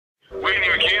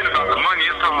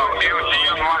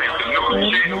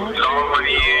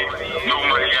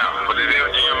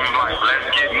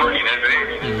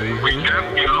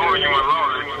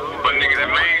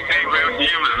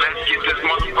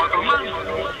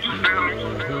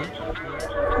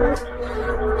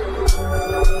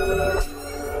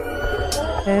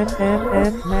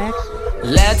Max.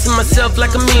 Lied to myself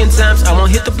like a million times. I won't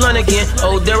hit the blunt again.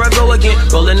 Oh, there I go again.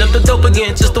 Rolling up the dope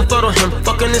again. Just don't photo him.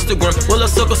 Fucking Instagram. Will I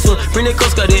circle soon? Bring the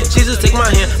coast guard in. Jesus, take my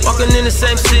hand. Walking in the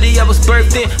same city I was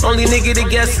birthed in. Only nigga that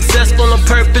got successful on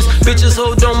purpose. Bitches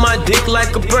hold on my dick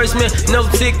like a burstman. No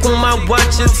tick on my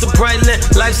watch. It's a bright lamp.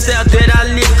 Lifestyle that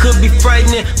I live could be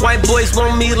frightening. White boys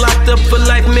want me locked up for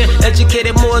life, man.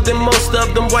 Educated more than most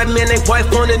of them. White men ain't wife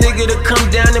on a nigga to come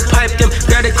down and pipe them.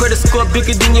 Got a credit score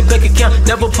bigger than your bank account.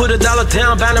 Never put $1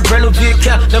 down, buying a brand new V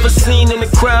account. Never seen in the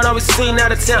crowd, always seen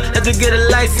out of town. Had to get a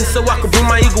license so I could bring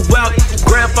my ego out.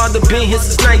 Grandfather been here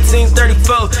since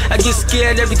 1934. I get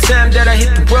scared every time that I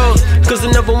hit the road, cause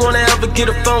I never wanna ever get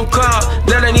a phone call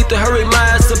that I need to hurry my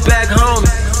ass up back home.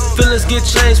 Feelings get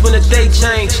changed when the day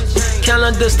change.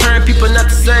 Calendars turn, people not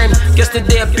the same.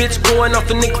 Yesterday a bitch going off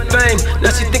a nigga fame.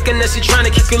 Now she thinking that she trying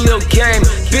to kick a little game.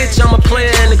 Bitch, I'm a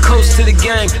player and the coach to the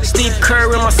game. Steve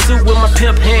Kerr in my suit with my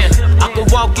pimp hand. I can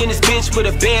walk in this bitch with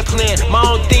a band plan. My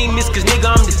own theme is cause nigga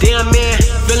I'm the damn man.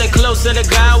 Feeling close to the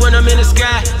guy when I'm in the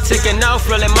sky. Taking off,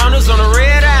 rolling mountains on the